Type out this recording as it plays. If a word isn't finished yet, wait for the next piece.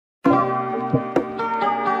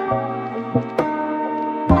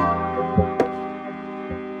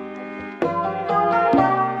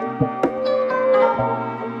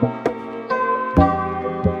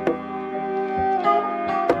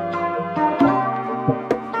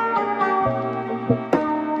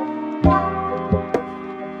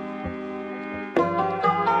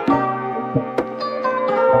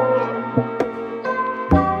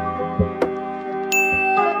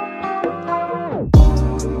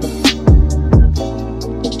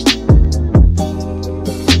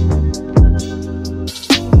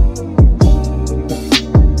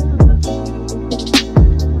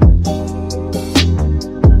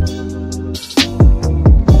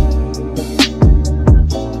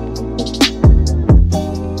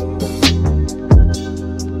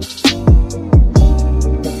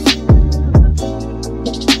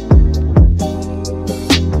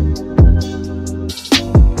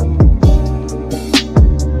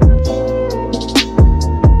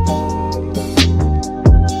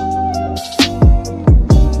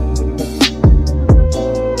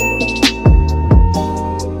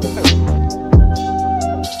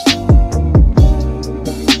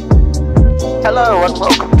Hello and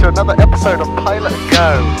welcome to another episode of Pilot Go.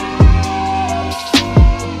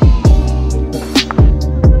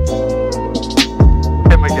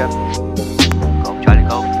 Him again. Golf Charlie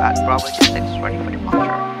Golf at Bravo 6 ready for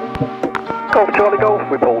departure. Golf Charlie Golf,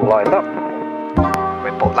 report lined up.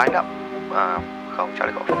 Report lined up. Golf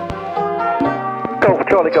Charlie Golf. Golf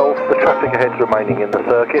Charlie Golf, the traffic ahead's remaining in the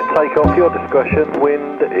circuit. Take off your discretion.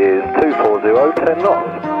 Wind is 240, 10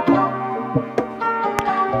 knots.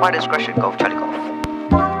 My discretion, Golf Charlie Golf.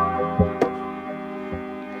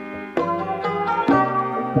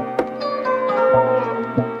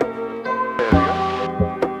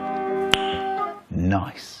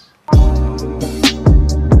 Nice.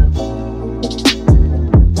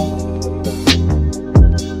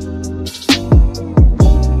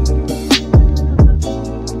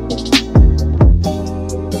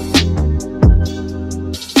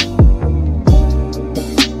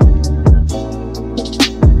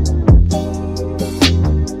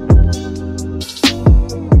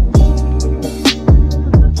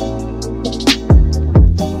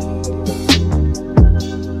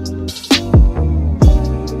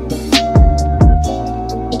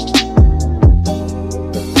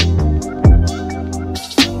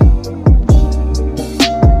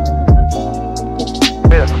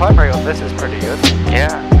 The climb rate on this is pretty good.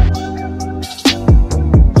 Yeah.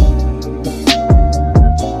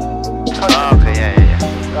 Oh, okay,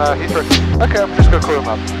 yeah. He's ready. Okay, I'm just gonna call him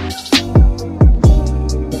up.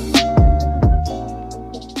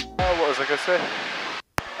 What was I gonna say?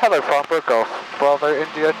 Hello, Farnborough Golf. Bravo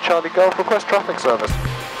India Charlie Golf, request traffic service.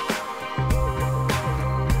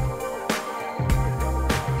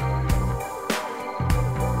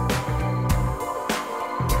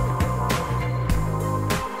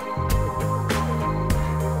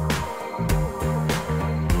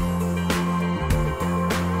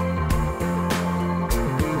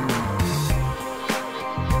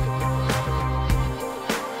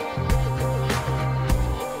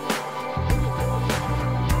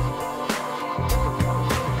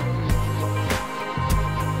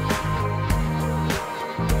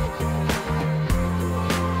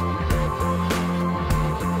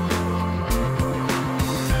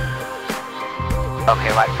 Okay,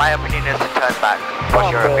 right. My opinion is to turn back.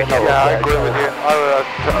 What's your opinion? Yeah, I agree with you.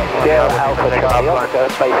 Alpha Charlie, Oscar,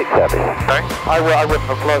 basic service. Sorry? I wouldn't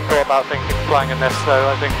have thought about flying in this, so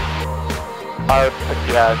I think I would,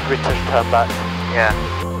 agree to turn back. Yeah.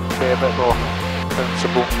 Be a bit more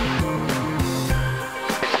sensible.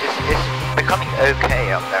 It's becoming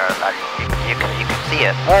okay up there. Like you can see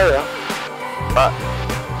it. Oh yeah. But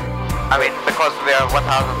I mean, because we are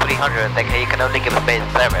 1,300, you can only give a base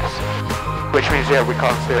service. Which means, yeah, we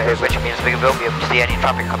can't see it. Which means we won't be able to see any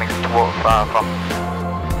traffic coming toward from.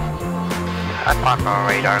 And on our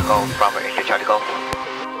radar, Golf Bravo India Charlie Golf.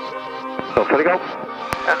 Golf Charlie Golf.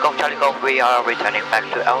 Golf Charlie Golf, we are returning back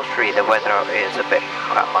to elstree. The weather is a bit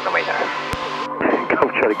crap on the way there.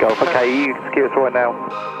 Golf Charlie Golf, okay, you excuse right now.